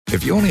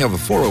If you only have a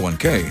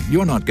 401k,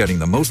 you're not getting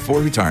the most for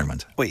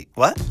retirement. Wait,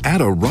 what? Add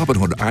a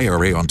Robinhood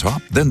IRA on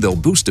top, then they'll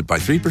boost it by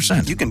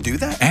 3%. You can do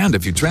that? And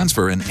if you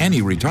transfer in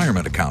any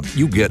retirement account,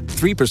 you get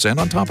 3%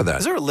 on top of that.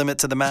 Is there a limit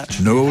to the match?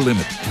 No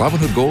limit.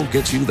 Robinhood Gold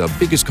gets you the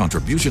biggest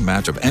contribution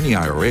match of any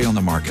IRA on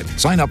the market.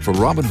 Sign up for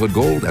Robinhood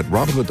Gold at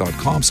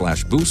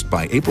Robinhood.com/boost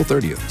by April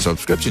 30th.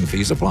 Subscription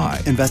fees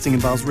apply. Investing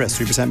involves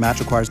risk. 3% match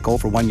requires gold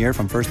for 1 year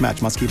from first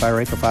match. Must keep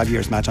IRA for 5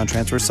 years. Match on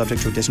transfers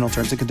subject to additional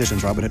terms and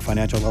conditions. Robinhood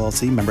Financial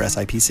LLC, member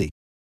SIPC.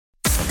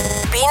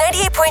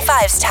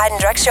 B98.5's Tad and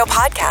Drex Show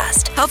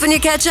podcast, helping you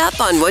catch up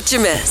on what you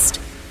missed.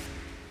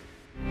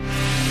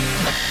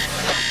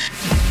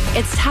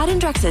 It's Tad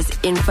and Drex's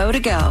Info to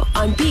Go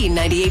on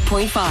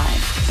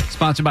B98.5.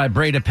 Sponsored by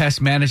Breda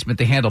Pest Management.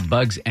 They handle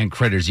bugs and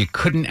critters. You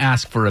couldn't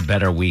ask for a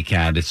better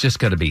weekend. It's just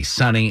going to be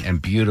sunny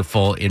and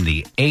beautiful in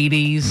the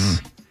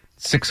 80s.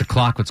 6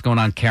 o'clock. What's going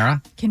on,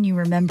 Kara? Can you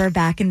remember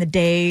back in the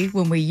day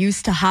when we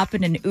used to hop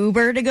in an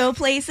Uber to go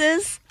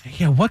places?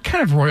 Yeah, what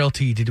kind of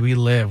royalty did we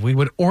live? We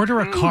would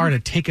order a car to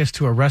take us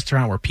to a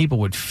restaurant where people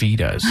would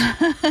feed us.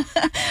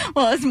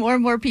 Well, as more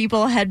and more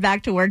people head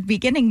back to work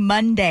beginning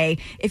Monday,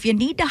 if you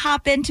need to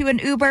hop into an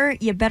Uber,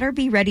 you better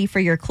be ready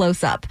for your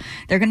close-up.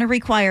 They're going to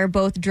require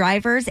both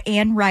drivers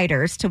and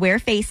riders to wear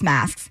face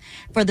masks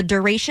for the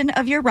duration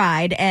of your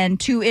ride. And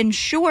to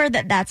ensure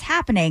that that's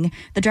happening,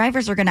 the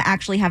drivers are going to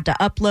actually have to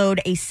upload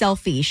a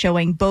selfie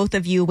showing both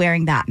of you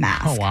wearing that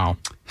mask. Oh, wow.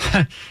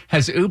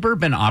 Has Uber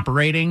been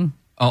operating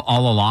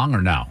all along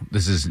or no?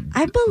 This is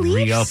I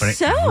believe reopening.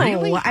 So.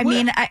 Really? I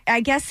mean,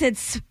 I guess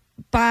it's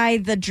by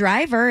the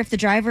driver, if the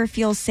driver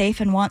feels safe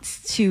and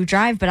wants to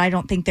drive, but I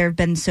don't think there have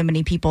been so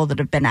many people that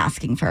have been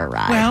asking for a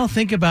ride. Well,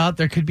 think about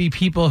there could be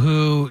people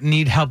who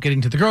need help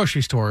getting to the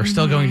grocery store or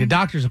still going to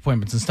doctor's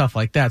appointments and stuff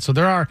like that. So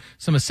there are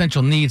some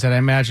essential needs that I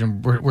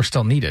imagine were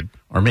still needed.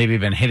 Or maybe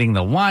been hitting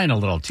the wine a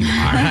little too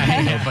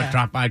hard. But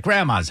dropped by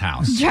grandma's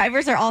house.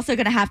 Drivers are also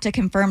going to have to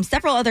confirm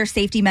several other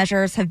safety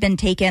measures have been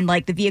taken,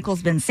 like the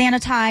vehicle's been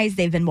sanitized,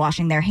 they've been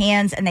washing their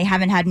hands, and they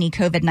haven't had any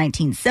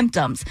COVID-19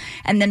 symptoms.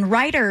 And then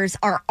riders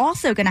are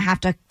also going to have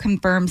to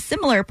confirm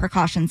similar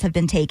precautions have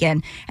been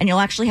taken, and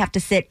you'll actually have to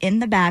sit in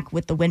the back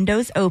with the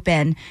windows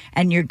open,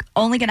 and you're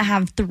only going to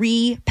have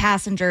 3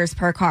 passengers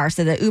per car.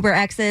 So the Uber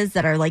X's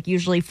that are like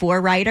usually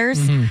 4 riders,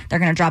 they're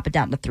going to drop it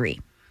down to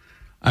 3.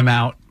 I'm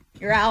out.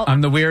 You're out. I'm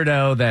the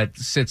weirdo that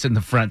sits in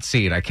the front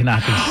seat. I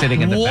cannot be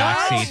sitting in the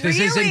back seat. This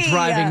isn't Really?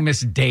 driving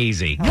Miss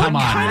Daisy. Come on.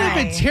 What kind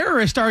now. of a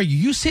terrorist are you?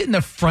 You sit in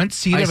the front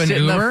seat I of an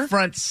sit Uber? in the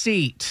front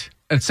seat.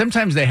 And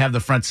sometimes they have the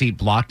front seat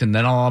blocked, and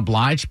then I'll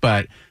oblige.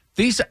 But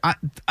these,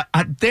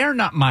 they're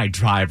not my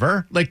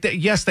driver. Like,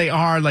 yes, they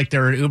are. Like,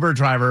 they're an Uber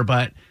driver,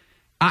 but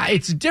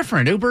it's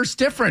different. Uber's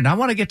different. I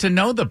want to get to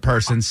know the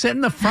person. Sit in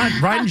the front,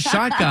 riding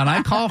shotgun.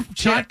 I call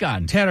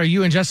shotgun. Ted, are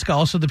you and Jessica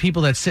also the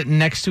people that sit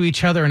next to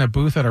each other in a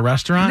booth at a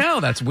restaurant? No,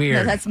 that's weird.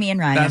 No, that's me and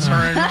Ryan. That's her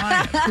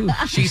and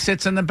Ryan. She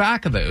sits in the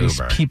back of the These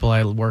Uber. people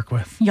I work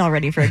with. Y'all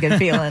ready for a good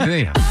feeling?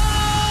 Yeah.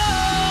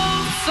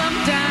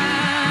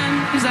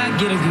 Sometimes I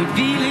get a good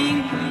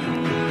feeling,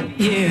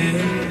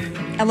 yeah.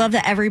 I love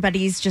that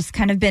everybody's just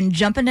kind of been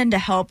jumping in to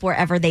help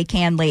wherever they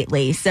can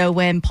lately. So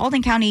when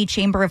Paulding County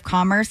Chamber of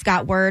Commerce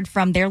got word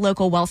from their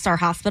local Wellstar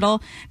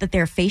Hospital that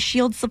their face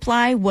shield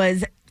supply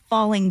was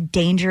falling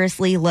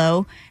dangerously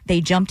low,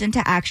 they jumped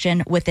into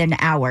action within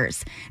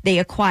hours. They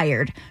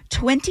acquired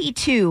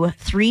 22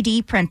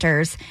 3D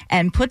printers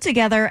and put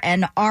together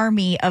an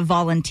army of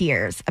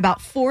volunteers. About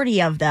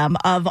 40 of them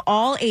of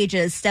all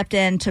ages stepped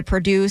in to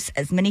produce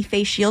as many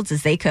face shields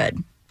as they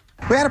could.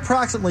 We had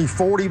approximately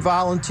 40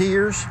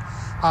 volunteers.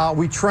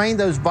 We trained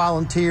those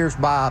volunteers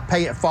by a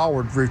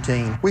pay-it-forward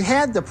routine. We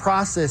had the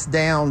process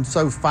down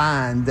so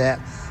fine that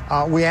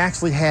we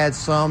actually had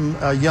some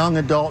young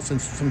adults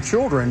and some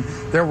children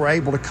that were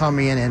able to come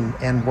in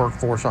and work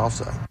for us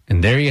also.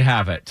 And there you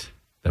have it.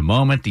 The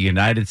moment the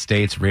United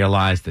States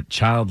realized that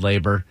child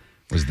labor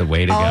was the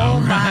way to go. Oh,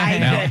 my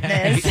Now,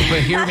 goodness.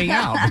 But hear me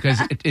out, because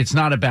it's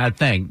not a bad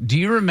thing. Do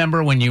you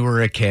remember when you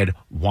were a kid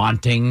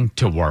wanting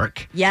to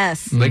work?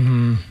 Yes. Like,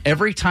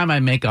 every time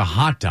I make a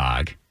hot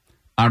dog,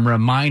 I'm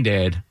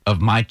reminded of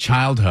my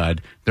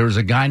childhood. There was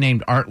a guy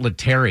named Art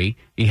Lettieri.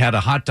 He had a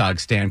hot dog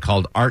stand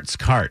called Art's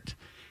Cart.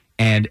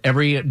 And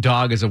every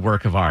dog is a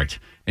work of art.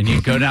 And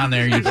you go down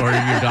there, you'd order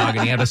your dog,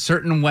 and he had a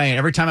certain way.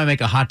 Every time I make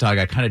a hot dog,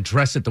 I kind of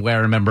dress it the way I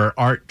remember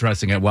Art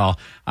dressing it. Well,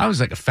 I was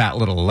like a fat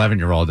little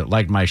 11-year-old that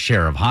liked my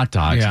share of hot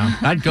dogs. Yeah.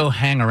 I'd go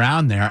hang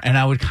around there, and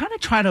I would kind of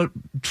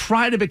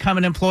try to become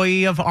an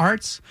employee of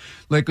Art's.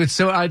 Like,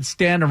 so I'd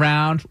stand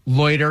around,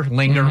 loiter,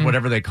 linger,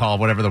 whatever they call,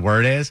 whatever the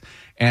word is.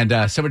 And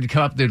somebody would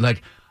come up, they'd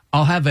like,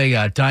 I'll have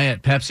a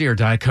Diet Pepsi or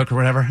Diet Coke or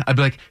whatever. I'd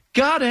be like,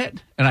 got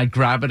it. And I'd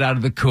grab it out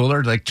of the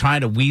cooler, like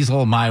trying to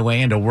weasel my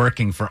way into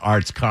working for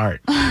Art's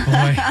Cart.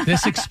 Boy,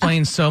 this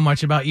explains so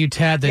much about you,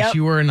 Tad, that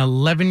you were an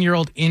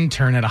 11-year-old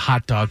intern at a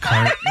hot dog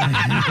cart.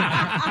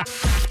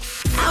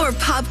 Our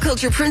pop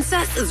culture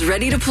princess is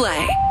ready to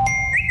play.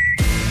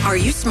 Are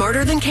You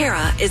Smarter Than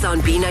Kara is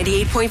on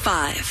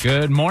B98.5.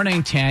 Good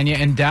morning, Tanya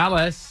in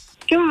Dallas.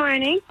 Good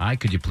morning. Hi,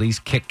 could you please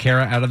kick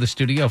Kara out of the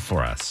studio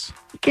for us?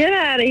 Get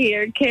out of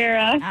here,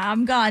 Kara.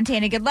 I'm gone,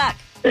 Tanya. Good luck.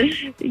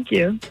 Thank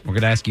you. We're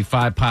going to ask you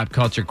 5 pop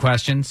culture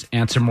questions.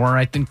 Answer more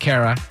right than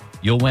Kara.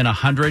 You'll win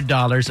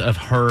 $100 of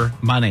her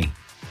money.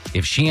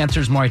 If she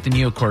answers more right than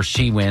you, of course,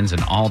 she wins,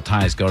 and all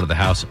ties go to the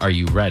house. Are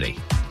you ready?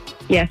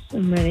 Yes,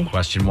 I'm ready.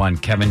 Question 1.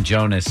 Kevin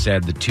Jonas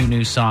said the 2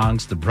 new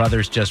songs the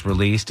brothers just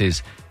released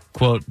is,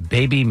 quote,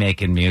 baby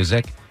making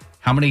music.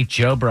 How many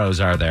Joe Bros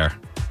are there?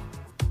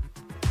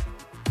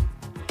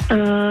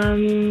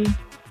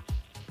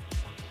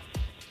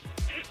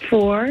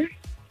 4.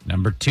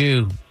 Number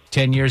 2.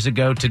 10 years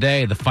ago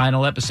today, the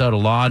final episode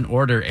of Law &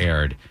 Order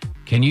aired.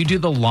 Can you do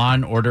the Law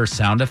 & Order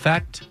sound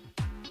effect?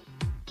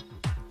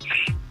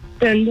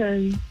 Dun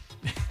dun.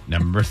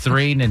 Number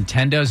 3,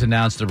 Nintendo's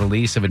announced the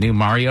release of a new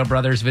Mario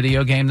Brothers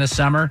video game this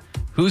summer.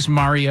 Who's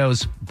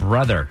Mario's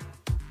brother?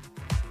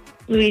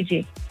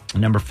 Luigi.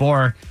 Number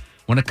 4,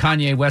 one of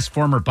Kanye West's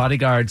former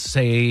bodyguards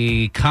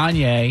say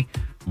Kanye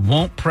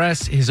won't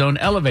press his own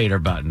elevator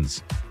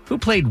buttons. Who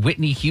played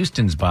Whitney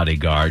Houston's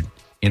bodyguard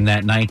in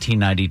that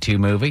 1992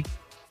 movie?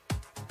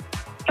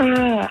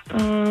 I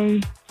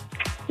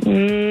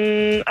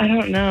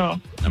don't know.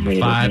 Number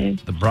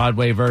 5, the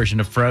Broadway version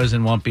of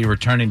Frozen won't be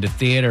returning to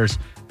theaters.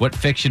 What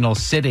fictional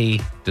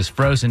city does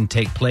Frozen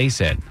take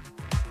place in?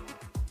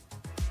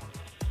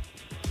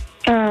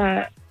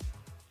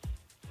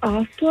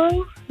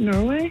 Oslo,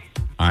 Norway.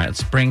 All right,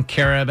 let's bring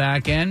Kara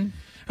back in.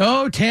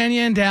 Oh,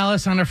 Tanya and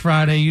Dallas on a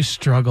Friday, you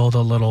struggled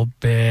a little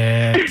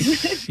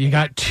bit. You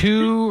got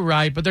 2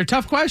 right, but they're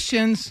tough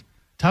questions.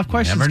 Tough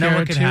questions, Never know Kara.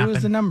 what could 2 happen.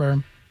 is the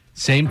number.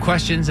 Same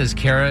questions as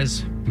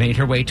Kara's made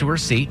her way to her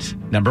seat.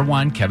 Number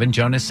 1, Kevin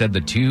Jonas said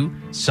the 2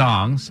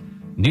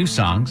 new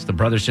songs the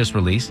brothers just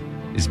released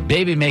is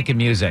baby making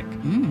music.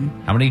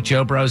 How many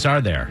Joe Bros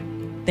are there?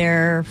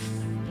 There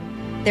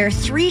are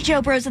 3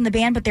 Joe Bros in the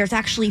band, but there's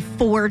actually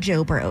 4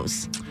 Joe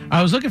Bros.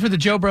 I was looking for the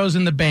Joe Bros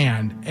in the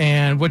band.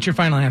 And what's your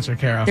final answer,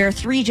 Kara? There are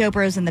 3 Joe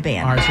Bros in the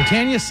band. All right, so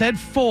Tanya said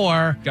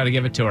 4. Got to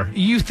give it to her.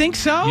 You think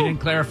so? You didn't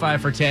clarify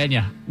for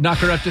Tanya. Knock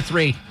her up to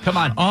 3. Come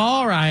on.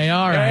 All right.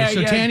 There So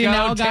you Tanya go,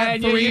 now got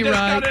Tanya. 3 You just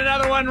right. got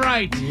another one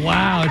right.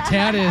 Wow,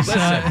 Tad is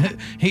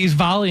he's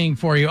volleying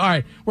for you. All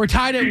right, we're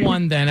tied at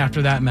 1 then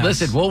after that mess.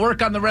 Listen, we'll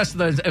work on the rest of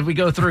those as we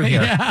go through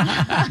here.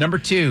 Number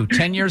 2,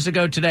 10 years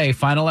ago today,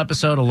 final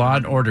episode of Law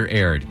 & Order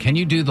aired. Can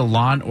you do the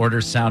Law &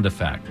 Order sound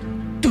effect?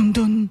 Dun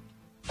dun.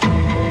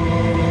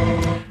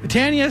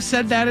 Tanya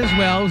said that as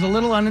well. It was a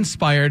little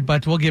uninspired,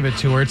 but we'll give it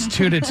to her. It's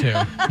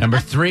 2-2. Number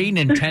 3,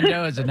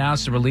 Nintendo has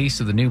announced the release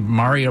of the new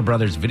Mario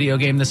Brothers video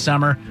game this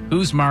summer.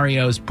 Who's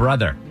Mario's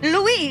brother?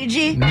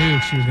 Luigi. Knew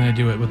she was going to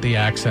do it with the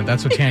accent.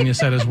 That's what Tanya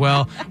said as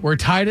well. We're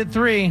tied at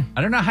 3.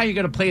 I don't know how you're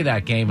going to play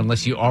that game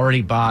unless you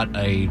already bought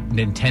a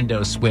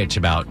Nintendo Switch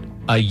about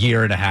a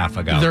year and a half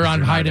ago. They're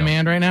on high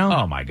demand right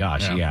now? Oh, my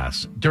gosh,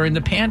 yes. During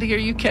the pandy, are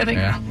you kidding?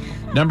 Yeah.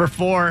 Number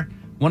 4,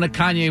 one of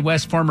Kanye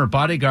West's former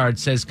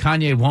bodyguards says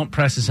Kanye won't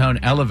press his own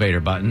elevator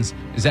buttons.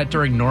 Is that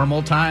during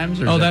normal times?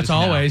 Or is Oh, that that's just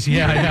now? always.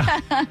 Yeah.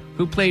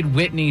 Who played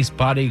Whitney's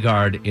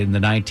bodyguard in the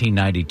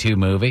 1992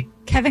 movie?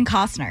 Kevin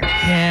Costner.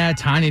 Yeah,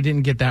 Tanya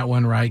didn't get that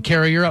one right.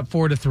 Kara, you're up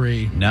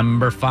 4-3.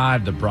 Number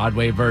 5, the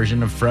Broadway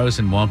version of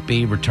Frozen won't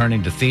be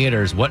returning to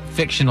theaters. What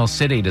fictional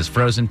city does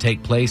Frozen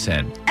take place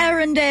in?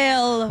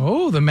 Arendelle.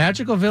 Oh, the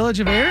magical village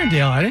of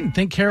Arendelle. I didn't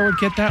think Kara would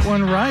get that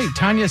one right.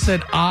 Tanya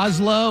said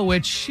Oslo,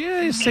 which,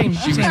 yeah, same.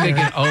 She was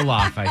thinking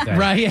Olaf, I think.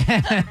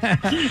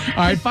 Right.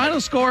 All right, final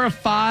score of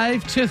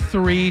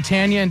 5-3.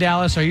 Tanya and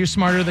Dallas, are you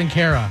smarter than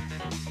Kara?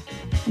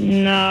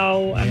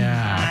 No, I'm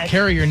not.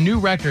 Kara, your new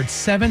record,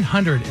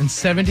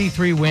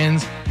 773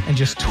 wins and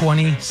just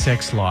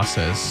 26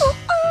 losses.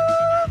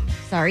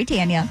 Sorry,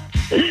 Tanya.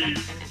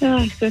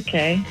 Oh, it's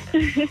okay.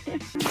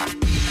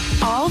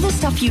 All the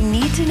stuff you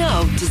need to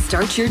know to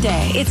start your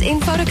day. It's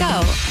Info to Go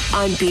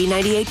on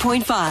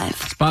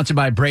B98.5. Sponsored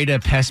by Breda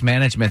Pest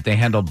Management. They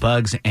handle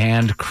bugs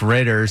and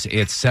critters.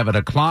 It's 7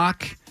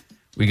 o'clock.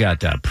 We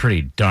got a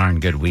pretty darn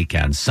good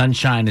weekend.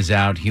 Sunshine is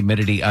out.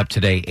 Humidity up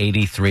today,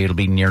 83. It'll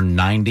be near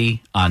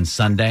 90 on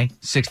Sunday.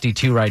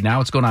 62 right now.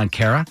 What's going on,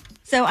 Kara?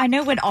 So I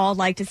know we'd all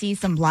like to see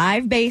some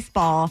live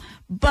baseball,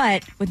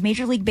 but with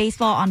Major League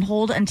Baseball on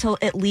hold until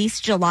at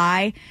least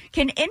July,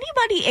 can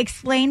anybody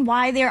explain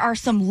why there are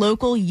some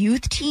local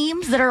youth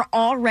teams that are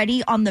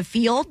already on the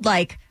field,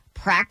 like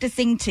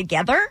practicing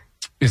together?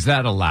 Is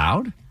that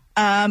allowed?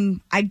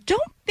 I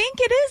don't think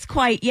it is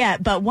quite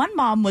yet, but one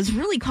mom was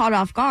really caught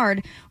off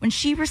guard when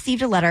she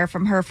received a letter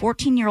from her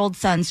 14-year-old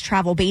son's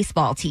travel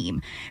baseball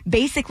team,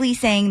 basically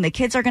saying the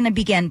kids are going to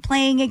begin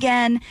playing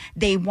again.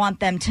 They want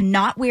them to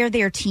not wear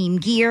their team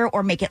gear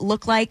or make it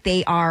look like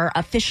they are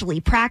officially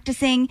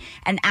practicing,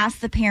 and ask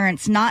the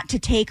parents not to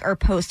take or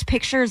post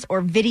pictures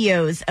or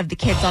videos of the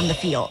kids on the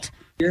field.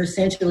 You're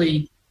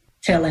essentially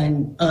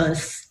telling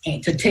us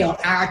and to tell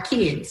our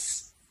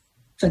kids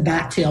to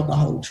not tell the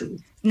whole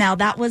truth. Now,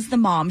 that was the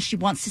mom. She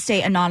wants to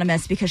stay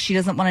anonymous because she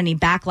doesn't want any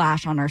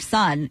backlash on her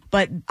son.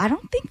 But I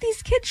don't think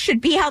these kids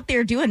should be out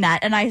there doing that.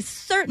 And I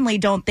certainly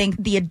don't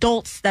think the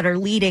adults that are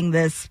leading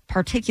this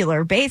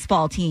particular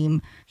baseball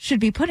team should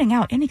be putting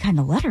out any kind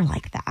of letter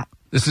like that.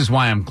 This is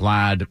why I'm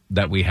glad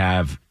that we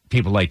have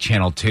people like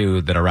Channel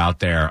 2 that are out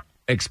there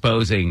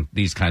exposing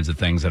these kinds of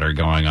things that are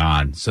going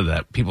on so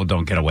that people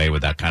don't get away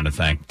with that kind of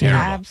thing.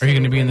 Terrible. Are you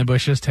going to be in the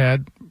bushes,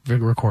 Ted?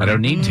 Recording? I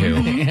don't need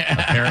to.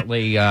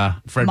 Apparently,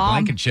 Fred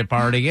Blankenship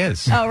already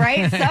is. Oh,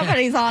 right?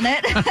 Somebody's on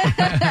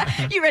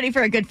it. You ready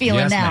for a good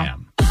feeling now?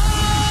 Ma'am.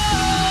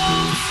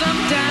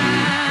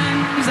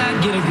 Sometimes I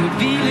get a good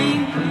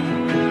feeling.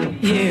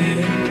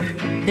 Yeah.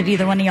 Did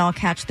either one of y'all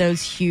catch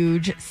those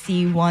huge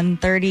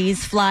C-130s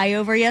fly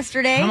over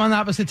yesterday? I'm on the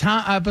opposite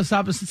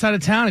side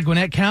of town at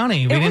Gwinnett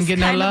County. We didn't get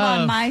no love. It was kind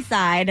of on my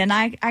side, and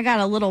I got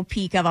a little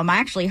peek of them. I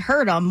actually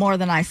heard them more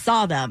than I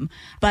saw them.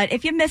 But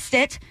if you missed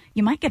it,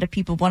 you might get a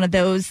peep of one of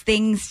those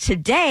things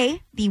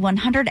today. The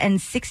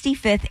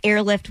 165th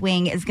Airlift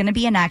Wing is going to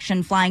be in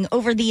action, flying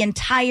over the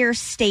entire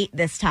state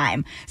this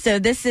time. So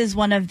this is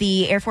one of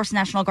the Air Force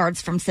National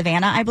Guards from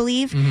Savannah, I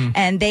believe.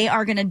 And they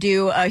are going to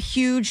do a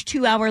huge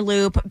 2-hour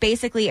loop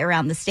basically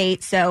around the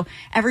state. So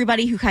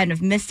everybody who kind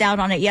of missed out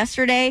on it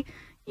yesterday,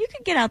 you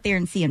could get out there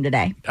and see him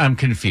today. I'm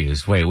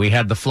confused. Wait, we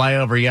had the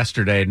flyover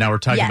yesterday. Now we're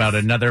talking about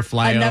another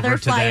flyover today. Another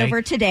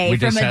flyover today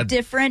from a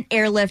different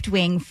airlift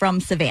wing from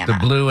Savannah. The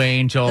Blue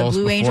Angels.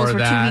 The Blue Angels were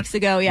 2 weeks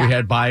ago, yeah. We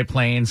had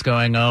biplanes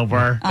going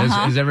over.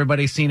 Has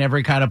everybody seen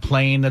every kind of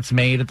plane that's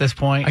made at this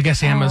point? I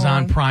guess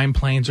Amazon Prime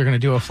planes are going to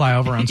do a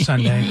flyover on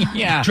Sunday.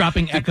 Yeah.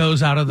 Dropping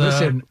echoes out of the...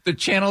 Listen, the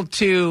Channel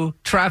 2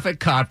 traffic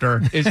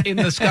copter is in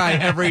the sky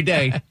every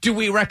day. Do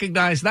we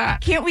recognize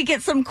that? Can't we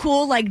get some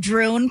cool,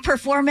 drone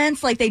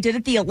performance like they did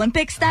at the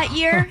Olympics that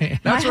year?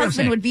 My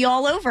husband would be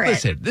all over it.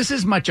 Listen, this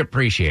is much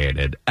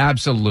appreciated.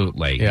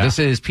 Absolutely. Yeah. This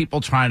is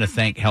people trying to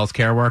thank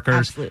healthcare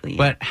workers. Absolutely.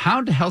 But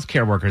how do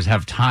healthcare workers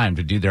have time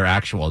to do their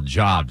actual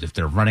jobs if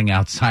they're running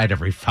outside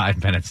every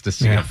 5 minutes to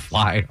see a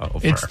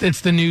flyover?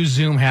 It's the new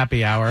Zoom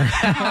happy hour.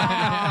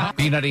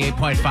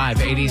 B98.5,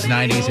 80s,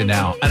 90s, and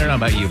now. I don't know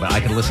about you, but I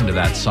could listen to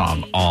that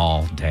song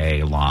all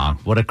day long.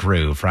 What a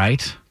groove,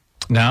 right?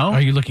 No?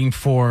 Are you looking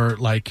for,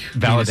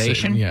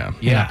 validation? Yeah.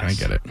 Yeah. I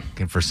get it.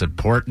 Looking for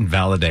support and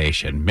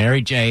validation.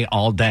 Mary J.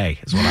 all day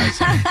is what I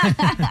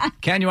say.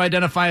 Can you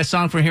identify a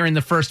song from hearing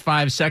the first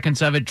 5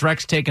 seconds of it?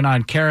 Drek's taking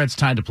on Kara. It's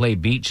time to play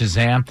Beat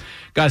Shazam.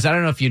 Guys, I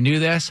don't know if you knew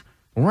this.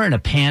 We're in a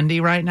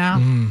pandy right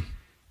now.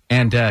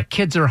 And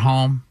kids are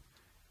home.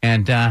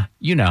 And,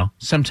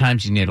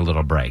 sometimes you need a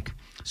little break.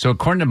 So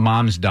according to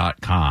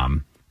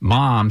moms.com,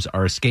 moms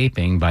are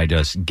escaping by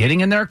just getting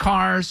in their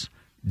cars,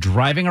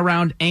 driving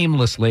around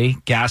aimlessly.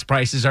 Gas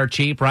prices are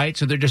cheap, right?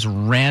 So they're just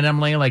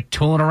randomly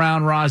tooling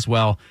around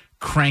Roswell,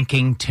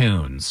 cranking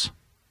tunes.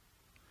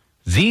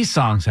 These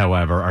songs,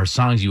 however, are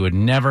songs you would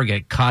never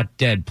get caught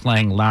dead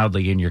playing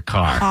loudly in your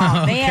car.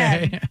 Oh,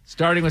 man.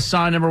 Starting with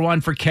song number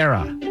 1 for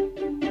Kara.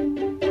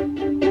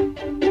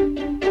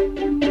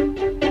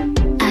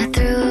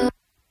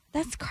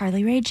 That's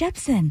Carly Rae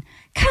Jepsen.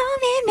 Call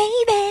me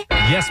maybe.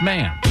 Yes,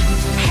 ma'am.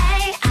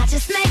 Hey, I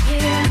just met you,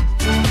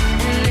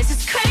 and this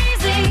is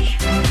crazy,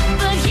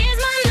 but here's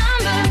my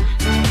number,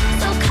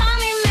 so call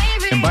me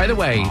maybe. And by the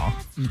way,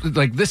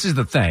 this is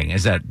the thing,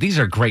 is that these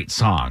are great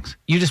songs.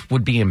 You just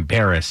would be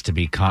embarrassed to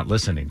be caught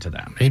listening to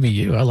them. Maybe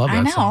you. I love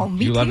that song.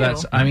 Me You love too.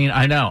 that? I mean,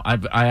 I know.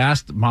 I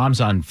asked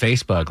moms on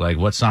Facebook,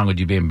 what song would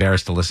you be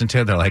embarrassed to listen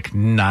to? They're like,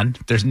 none.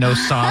 There's no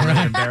song that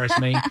would embarrass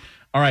me.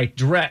 All right,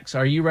 Drex,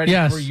 are you ready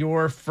for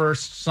your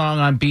first song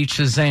on Beat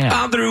Shazam?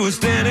 I'm through with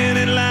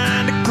standing in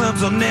line. The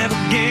clubs I'll never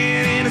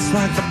get in. It's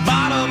like the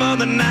bottom of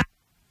the night.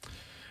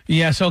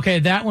 Yes, okay,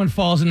 that one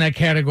falls in that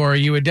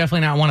category. You would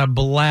definitely not want to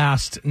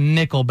blast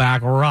Nickelback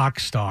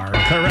Rockstar.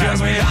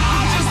 Correct.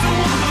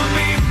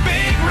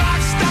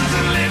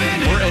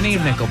 Or any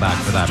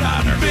Nickelback for that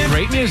matter.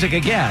 Great music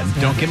again,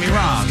 don't get me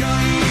wrong.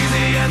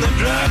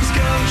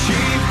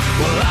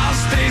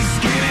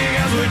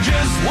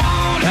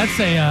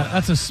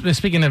 That's a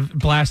speaking of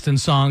blasting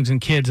songs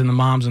and kids and the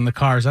moms in the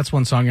cars, that's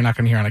one song you're not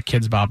going to hear on a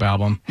Kids Bop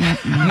album.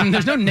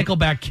 There's no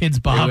Nickelback Kids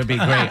Bop. It would be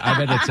great. I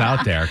bet it's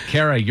out there.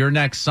 Kara, your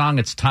next song,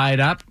 it's tied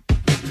up.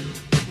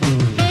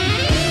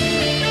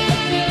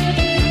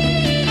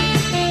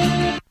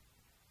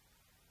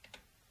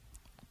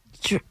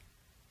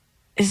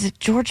 Is it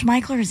George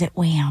Michael or is it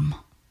Wham?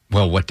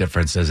 Well, what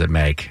difference does it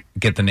make?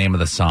 Get the name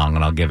of the song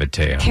and I'll give it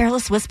to you.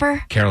 Careless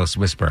Whisper? Careless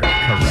Whisper.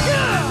 Correct.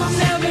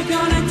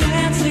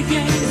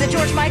 Is it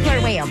George Michael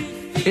or Wham?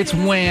 It's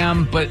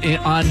Wham, but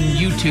on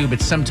YouTube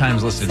it's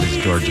sometimes listed as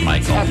George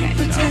Michael. Okay.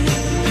 So.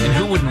 And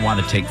who wouldn't want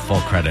to take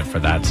full credit for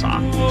that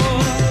song?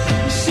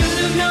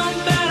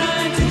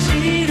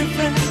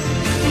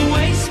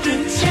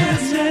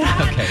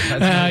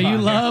 Okay, you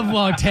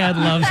love Ted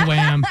loves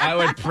Wham. I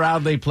would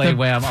proudly play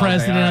Wham.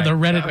 President of the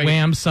Reddit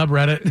Wham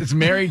subreddit. It's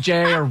Mary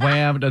J or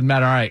Wham, doesn't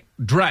matter. All right,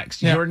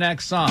 Drex, your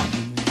next song.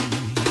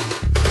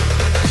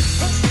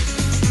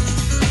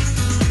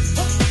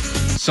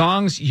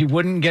 Songs you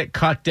wouldn't get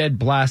caught dead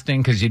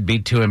blasting because you'd be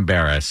too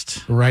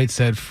embarrassed. Right,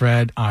 said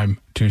Fred. I'm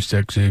too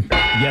sexy.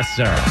 Yes,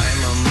 sir. I'm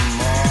a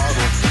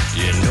model,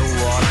 you know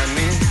what I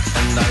mean,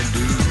 and I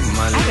do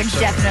my I could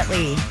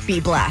definitely be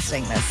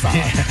blasting this song.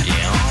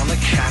 Yeah, on the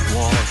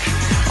catwalk,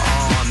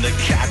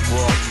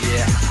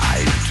 yeah,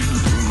 I do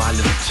my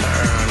little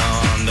turn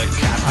on the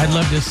cap. I'd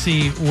love to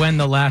see when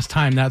the last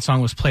time that song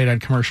was played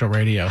on commercial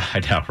radio. I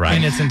know, right?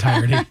 In its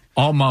entirety.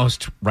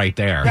 Almost right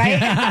there. Right?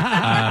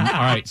 All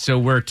right, so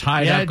we're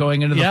tied up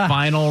going into the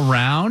final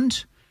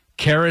round.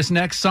 Kara's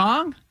next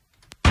song.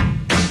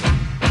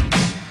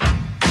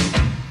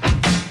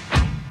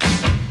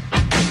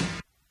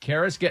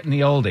 Kara's getting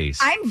the oldies.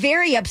 I'm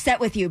very upset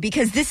with you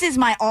because this is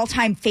my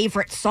all-time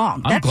favorite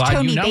song. I'm That's glad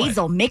Tony you know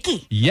Basil,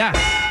 Mickey. Yes.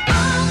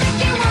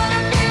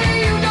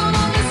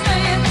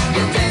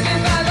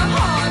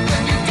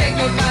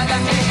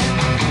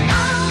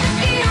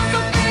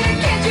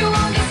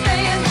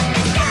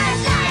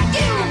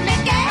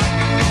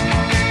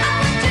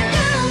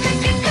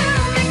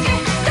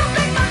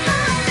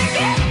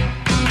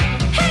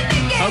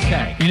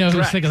 Okay. You know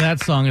who's sick of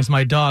that song is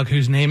my dog,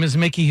 whose name is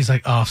Mickey. He's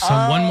like,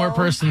 one more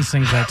person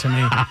sings that to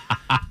me.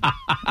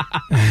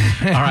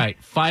 All right.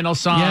 Final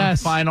song,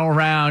 Yes. final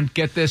round.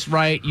 Get this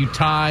right, you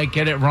tie.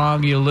 Get it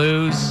wrong, you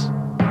lose.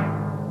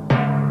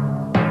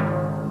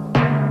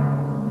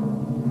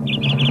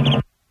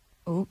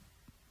 Oh.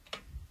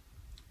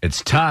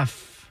 It's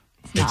tough.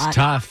 It's not.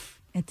 tough.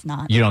 It's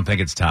not. You don't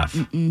think it's tough?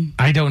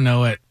 I don't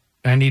know it.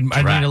 I need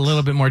a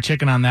little bit more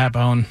chicken on that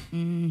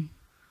bone.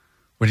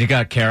 What do you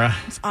got, Kara?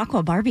 It's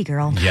Aqua Barbie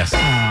Girl. Yes.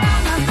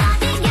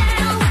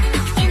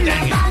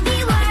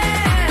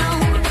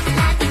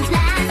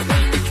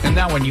 And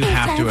that one you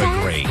have to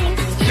agree.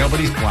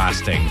 Nobody's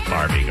blasting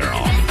Barbie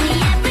Girl.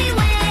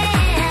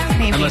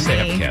 Maybe Unless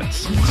they me. have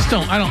kids.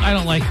 I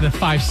don't like the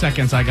 5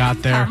 seconds I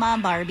got there. Come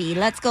on, Barbie.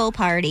 Let's go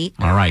party.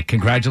 All right.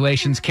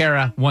 Congratulations,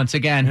 Kara. Once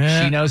again,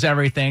 Yeah. she knows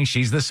everything.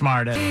 She's the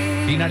smartest.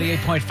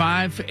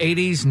 B98.5,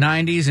 80s,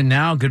 90s, and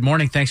now. Good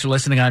morning. Thanks for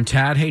listening. I'm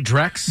Tad. Hey,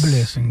 Drex.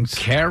 Blessings.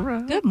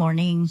 Kara. Good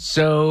morning.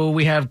 So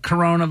we have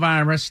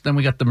coronavirus, then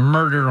we got the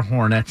murder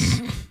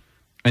hornets,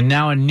 and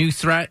now a new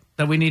threat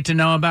that we need to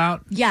know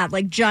about. Yeah,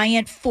 like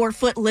giant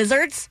 4-foot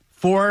lizards.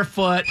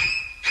 4-foot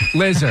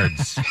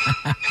lizards.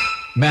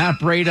 Matt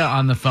Breda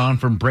on the phone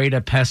from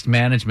Breda Pest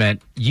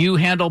Management. You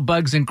handle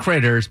bugs and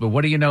critters, but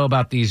what do you know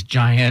about these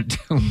giant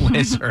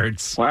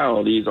lizards?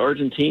 Wow, these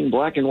Argentine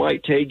black and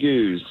white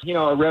tegus. You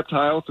know, a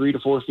reptile 3 to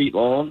 4 feet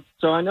long.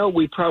 So I know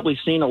we've probably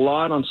seen a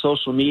lot on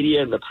social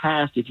media in the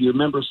past. If you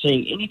remember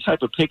seeing any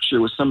type of picture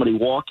with somebody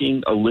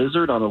walking a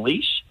lizard on a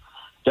leash,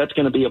 that's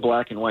going to be a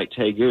black and white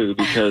tegu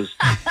because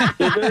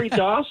they're very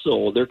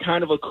docile. They're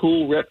kind of a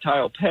cool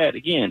reptile pet.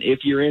 Again, if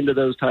you're into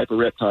those type of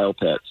reptile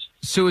pets.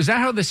 So is that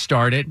how this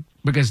started?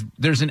 Because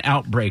there's an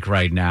outbreak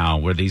right now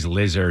where these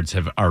lizards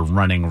are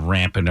running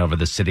rampant over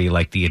the city,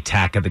 like the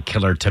Attack of the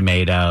Killer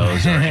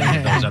Tomatoes or any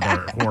of those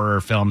other horror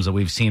films that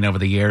we've seen over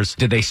the years.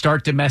 Did they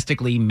start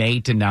domestically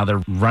mate and now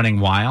they're running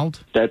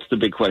wild? That's the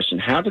big question.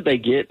 How did they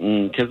get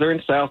in? Because they're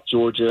in South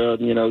Georgia,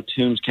 you know,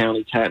 Toombs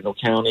County, Tattnall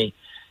County.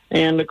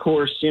 And, of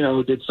course, you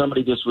know, did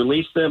somebody just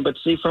release them? But,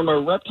 see, from a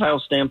reptile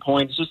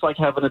standpoint, it's just like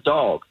having a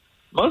dog.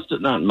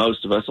 Not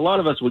most of us, a lot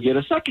of us will get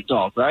a second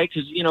dog, right?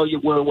 Because, you know,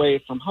 we're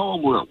away from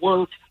home, we're at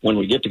work. When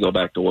we get to go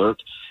back to work,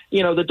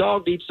 you know, the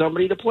dog needs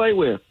somebody to play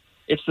with.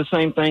 It's the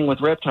same thing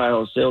with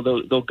reptiles.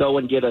 They'll go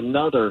and get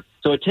another.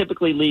 So it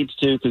typically leads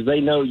to, because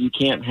they know you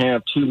can't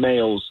have 2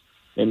 males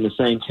in the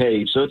same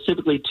cage. So it's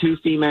typically 2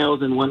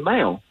 females and 1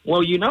 male.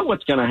 Well, you know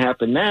what's going to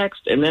happen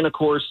next. And then, of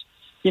course,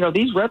 you know,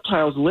 these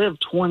reptiles live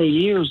 20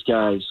 years,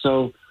 guys.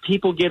 So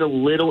people get a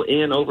little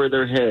in over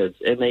their heads,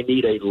 and they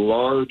need a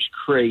large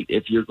crate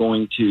if you're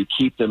going to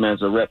keep them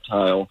as a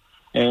reptile.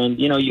 And,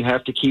 you know, you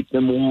have to keep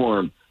them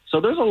warm.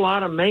 So there's a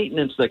lot of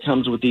maintenance that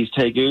comes with these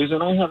tegus,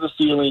 and I have a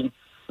feeling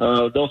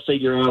they'll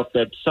figure out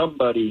that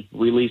somebody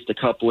released a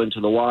couple into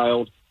the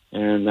wild,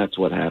 and that's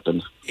what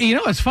happened. You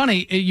know, it's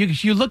funny.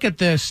 You look at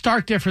the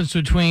stark difference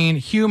between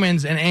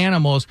humans and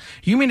animals.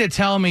 You mean to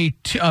tell me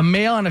a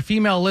male and a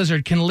female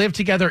lizard can live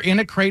together in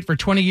a crate for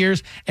 20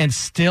 years and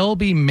still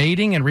be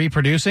mating and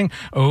reproducing?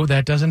 Oh,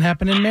 that doesn't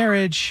happen in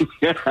marriage.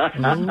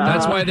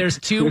 That's why there's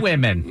 2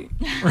 women.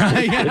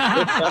 Right?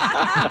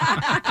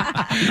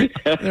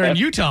 They're in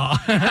Utah.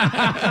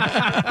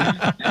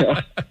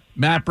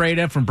 Matt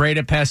Breda from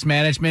Breda Pest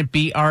Management,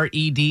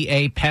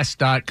 BREDA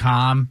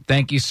Pest.com.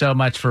 Thank you so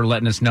much for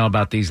letting us know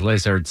about these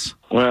lizards.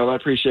 Well, I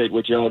appreciate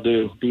what y'all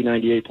do.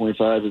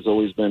 B98.5 has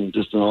always been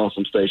just an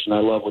awesome station. I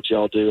love what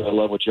y'all do. I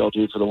love what y'all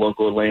do for the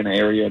local Atlanta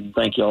area. And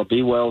thank y'all.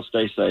 Be well.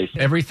 Stay safe.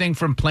 Everything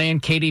from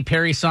playing Katy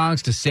Perry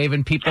songs to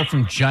saving people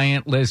from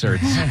giant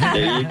lizards.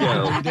 There you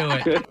go. You do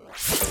it.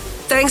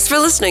 Thanks for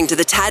listening to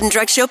the Tad and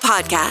Drex Show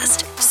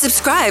podcast.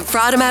 Subscribe for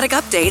automatic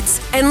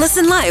updates and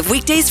listen live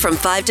weekdays from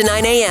 5 to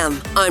 9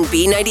 a.m. on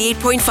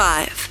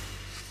B98.5.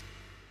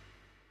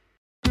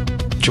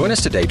 Join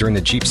us today during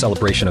the Jeep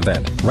Celebration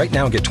event. Right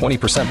now, get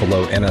 20%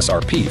 below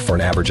MSRP for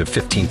an average of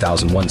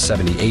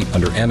 $15,178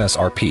 under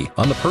MSRP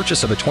on the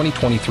purchase of a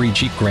 2023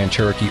 Jeep Grand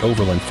Cherokee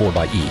Overland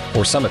 4xE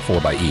or Summit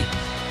 4xE.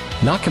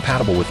 Not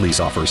compatible with lease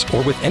offers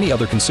or with any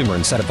other consumer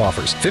incentive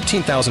offers.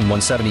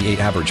 $15,178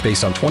 average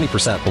based on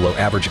 20% below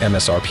average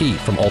MSRP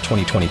from all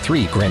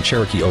 2023 Grand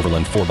Cherokee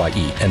Overland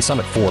 4xE and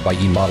Summit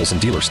 4xE models in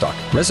dealer stock.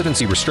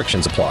 Residency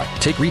restrictions apply.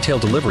 Take retail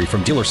delivery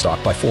from dealer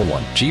stock by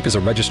 4/1. Jeep is a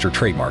registered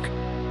trademark.